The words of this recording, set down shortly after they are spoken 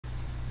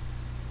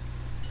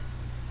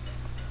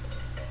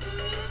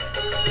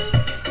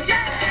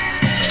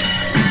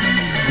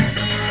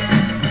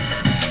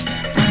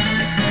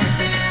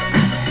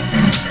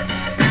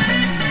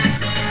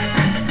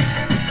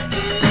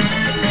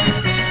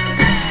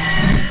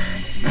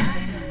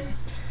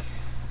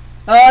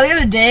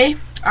other day,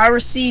 I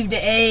received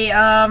a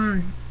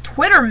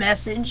Twitter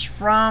message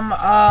from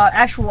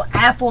actual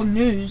Apple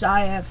News.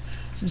 I have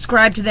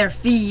subscribed to their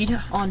feed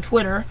on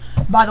Twitter.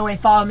 By the way,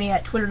 follow me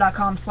at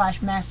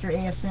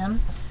twitter.com/masterasm.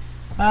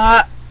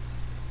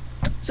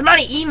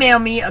 Somebody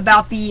emailed me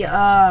about the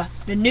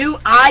new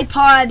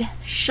iPod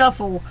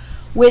Shuffle,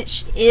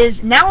 which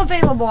is now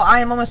available.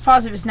 I am almost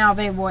positive it's now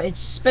available. It's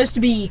supposed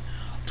to be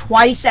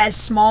twice as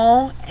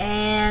small,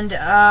 and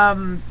I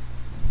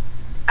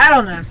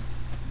don't know.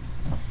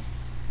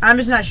 I'm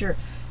just not sure.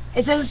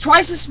 It says it's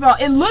twice as small.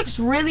 It looks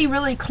really,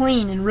 really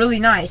clean and really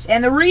nice.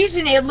 And the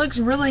reason it looks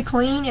really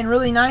clean and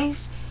really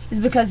nice is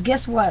because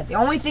guess what? The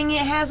only thing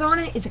it has on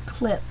it is a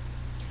clip.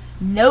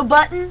 No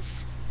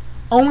buttons.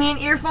 Only an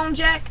earphone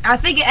jack. I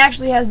think it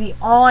actually has the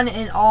on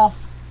and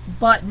off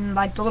button,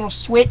 like the little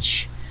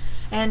switch.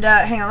 And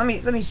hang on,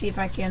 let me see if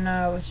I can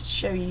let's just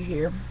show you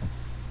here.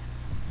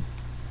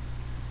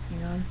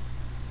 Hang on.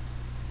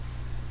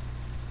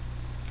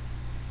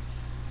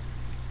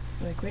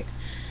 Really quick.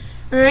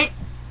 Alright.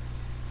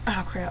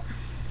 Oh crap.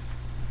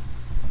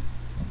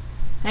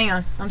 Hang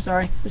on, I'm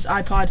sorry. This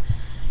iPod.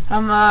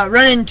 I'm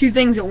running two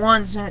things at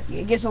once and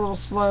it gets a little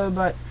slow,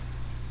 but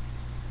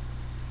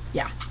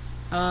yeah.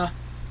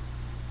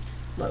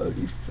 Load,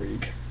 you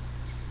freak.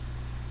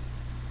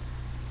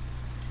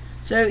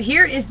 So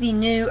here is the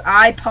new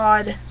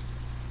iPod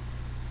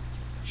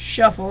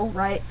Shuffle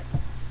right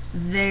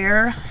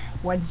there.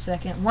 1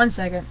 second. 1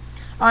 second.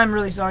 I'm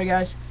really sorry,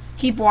 guys.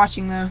 Keep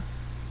watching though.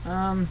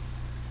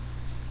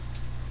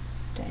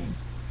 Dang.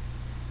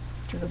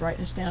 Turn the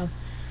brightness down.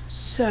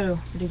 So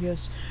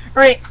ridiculous.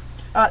 Alright,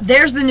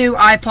 there's the new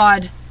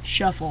iPod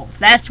Shuffle.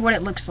 That's what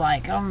it looks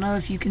like. I don't know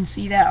if you can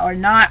see that or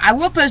not. I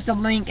will post a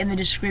link in the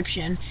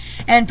description.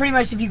 And pretty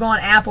much if you go on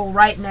Apple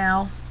right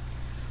now,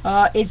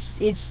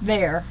 it's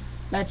there.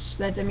 That's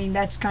I mean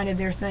that's kind of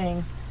their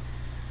thing.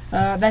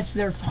 That's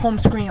their home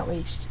screen at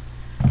least.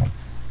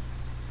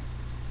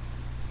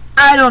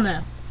 I don't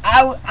know.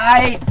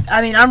 I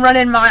mean I'm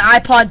running my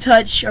iPod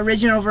Touch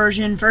original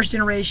version, first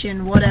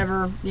generation,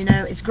 whatever. You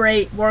know, it's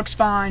great, works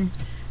fine.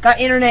 Got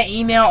internet,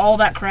 email, all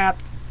that crap.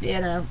 You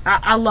know,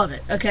 I love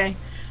it. Okay.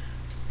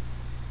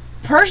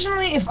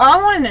 Personally, if I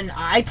wanted an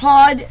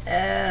iPod,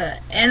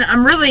 and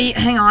I'm really,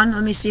 hang on,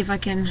 let me see if I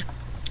can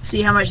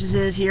see how much this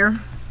is here.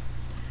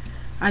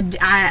 I'm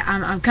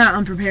kind of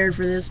unprepared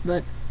for this,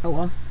 but oh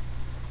well.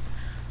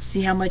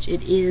 See how much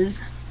it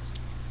is.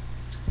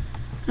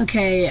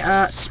 Okay,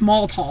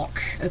 small talk.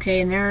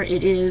 Okay, and there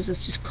it is.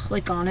 Let's just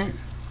click on it.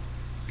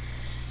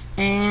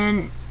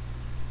 And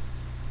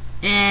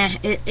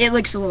it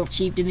looks a little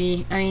cheap to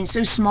me. I mean, it's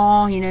so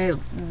small, you know.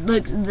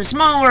 Look, the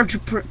smaller,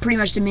 pretty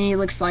much to me,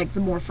 looks like the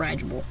more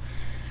fragile.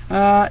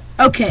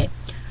 Okay,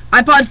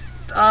 iPod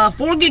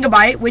 4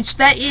 GB, which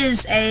that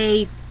is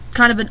a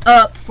kind of an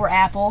up for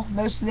Apple.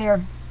 Most of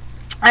their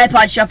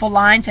iPod Shuffle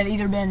lines have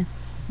either been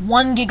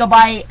 1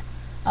 GB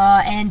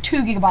and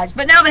 2 GB,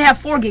 but now they have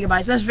 4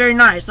 GB. That's very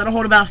nice. That'll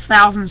hold about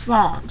 1,000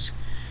 songs.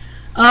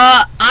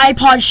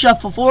 iPod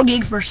Shuffle 4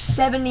 GB for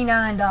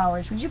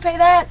 $79. Would you pay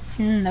that?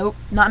 Nope,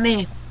 not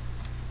me.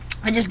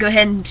 I just go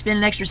ahead and spend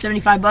an extra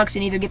 $75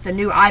 and either get the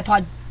new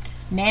iPod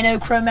Nano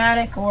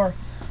Chromatic or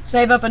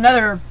save up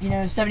another, you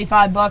know,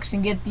 $75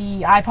 and get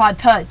the iPod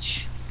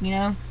Touch. You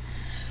know,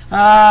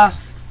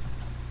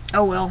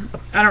 oh well,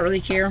 I don't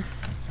really care.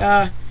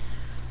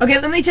 Okay,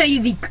 let me tell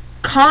you the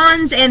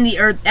cons and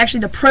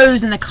actually the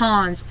pros and the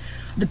cons.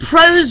 The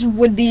pros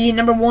would be,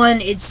 number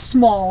one, it's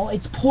small.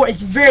 It's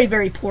very,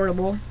 very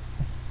portable.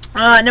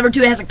 Number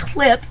two, it has a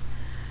clip.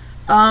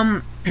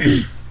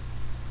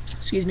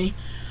 Excuse me.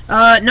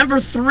 Number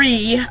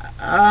three,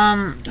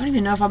 don't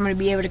even know if I'm going to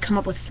be able to come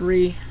up with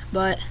three,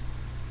 but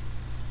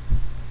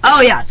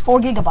oh yeah, it's 4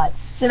 GB.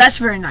 So that's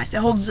very nice. It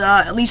holds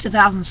at least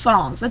 1,000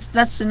 songs.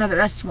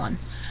 That's one.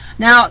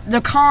 Now the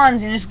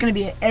cons, and it's going to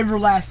be an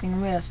everlasting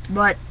list,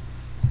 but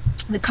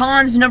the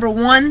cons, number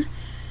one,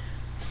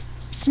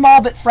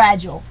 small but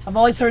fragile. I've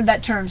always heard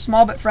that term,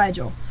 small but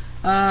fragile.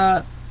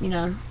 You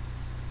know,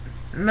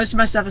 most of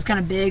my stuff is kind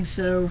of big,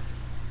 so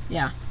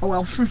yeah. Oh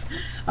well.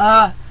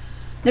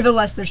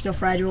 Nevertheless, they're still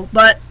fragile.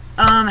 But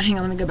hang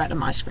on, let me go back to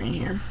my screen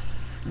here.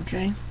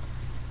 Okay.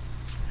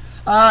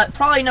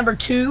 Probably number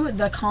two,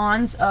 the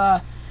cons.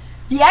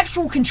 The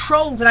actual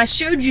controls, and I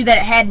showed you that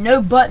it had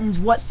no buttons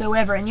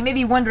whatsoever, and you may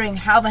be wondering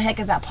how the heck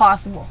is that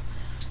possible?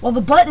 Well,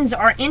 the buttons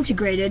are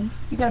integrated.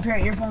 You got a pair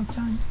of earphones,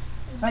 Tony?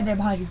 Right there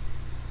behind you.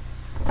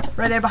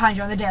 Right there behind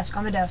you, on the desk, or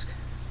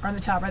on the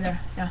top, right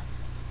there. Yeah.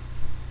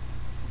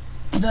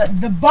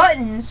 The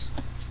buttons.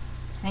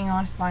 Hang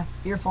on, my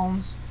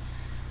earphones.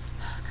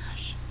 Oh,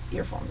 gosh, these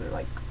earphones are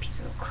like a piece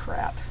of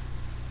crap.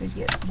 These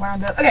get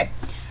wound up. Okay.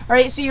 All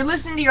right. So you're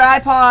listening to your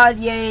iPod.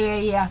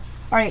 Yeah.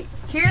 All right.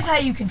 Here's how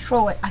you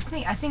control it. I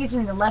think it's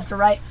in the left or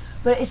right,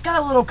 but it's got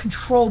a little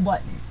control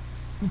button.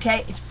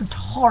 Okay. It's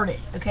retarded.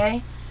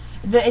 Okay.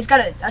 It's got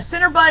a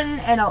center button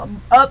and a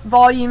up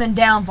volume and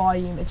down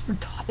volume. It's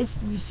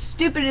the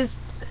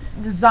stupidest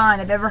design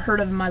I've ever heard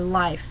of in my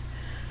life.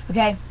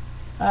 Okay,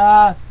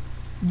 the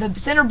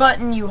center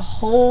button you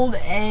hold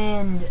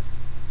and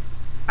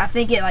I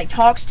think it like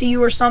talks to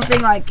you or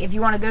something. Like if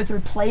you want to go through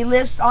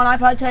playlists on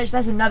iPod Touch,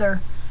 that's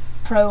another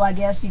pro, I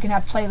guess. You can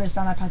have playlists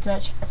on iPod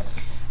Touch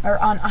or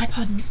on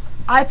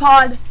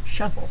iPod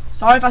Shuffle.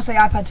 Sorry if I say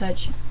iPod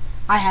Touch.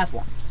 I have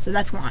one, so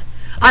that's one.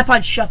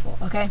 iPod Shuffle.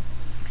 Okay.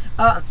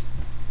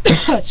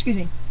 Excuse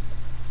me.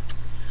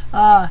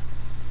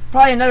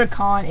 Probably another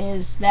con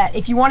is that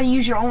if you want to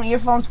use your own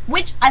earphones,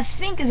 which I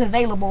think is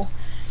available,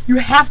 you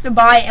have to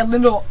buy a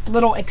little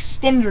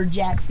extender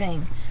jack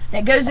thing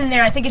that goes in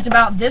there. I think it's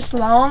about this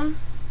long,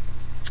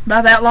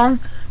 about that long,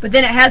 but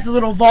then it has a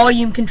little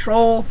volume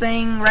control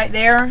thing right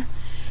there,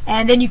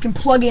 and then you can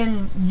plug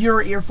in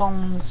your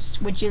earphones,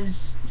 which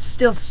is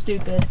still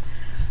stupid.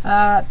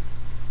 The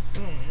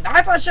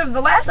iPod Shuffle,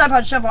 the last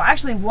iPod Shuffle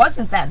actually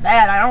wasn't that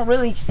bad. I don't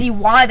really see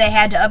why they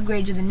had to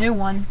upgrade to the new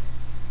one.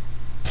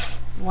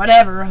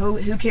 Whatever,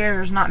 who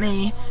cares? Not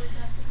me.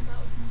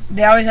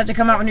 They always have to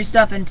come out with new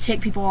stuff and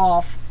tick people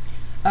off.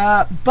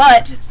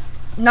 But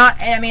it's not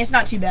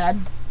too bad.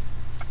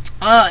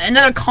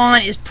 Another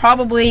con is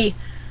probably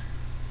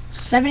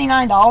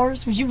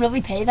 $79. Would you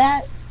really pay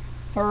that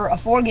for a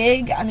 4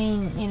 gig? I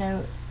mean, you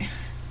know,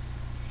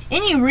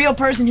 any real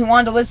person who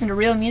wanted to listen to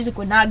real music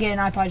would not get an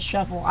iPod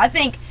Shuffle. I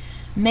think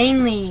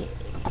mainly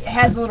it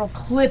has a little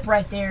clip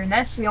right there, and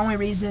that's the only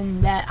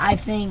reason that I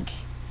think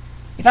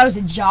if I was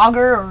a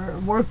jogger or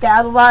worked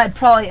out a lot, I'd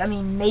probably,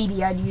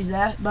 maybe I'd use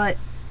that, but,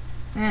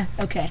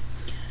 okay.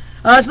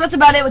 So that's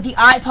about it with the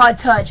iPod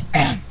Touch.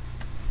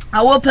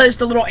 I will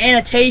post a little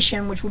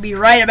annotation, which will be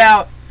right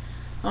about,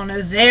 I don't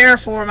know, there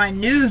for my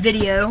new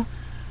video.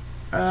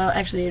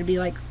 Actually, it'll be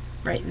like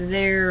right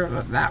there,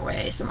 that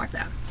way, something like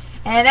that.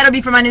 And that'll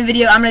be for my new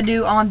video I'm going to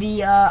do on the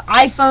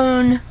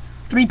iPhone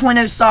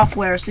 3.0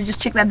 software, so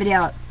just check that video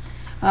out.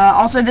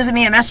 Also, visit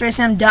me at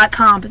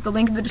masterasm.com. Put the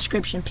link in the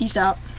description. Peace out.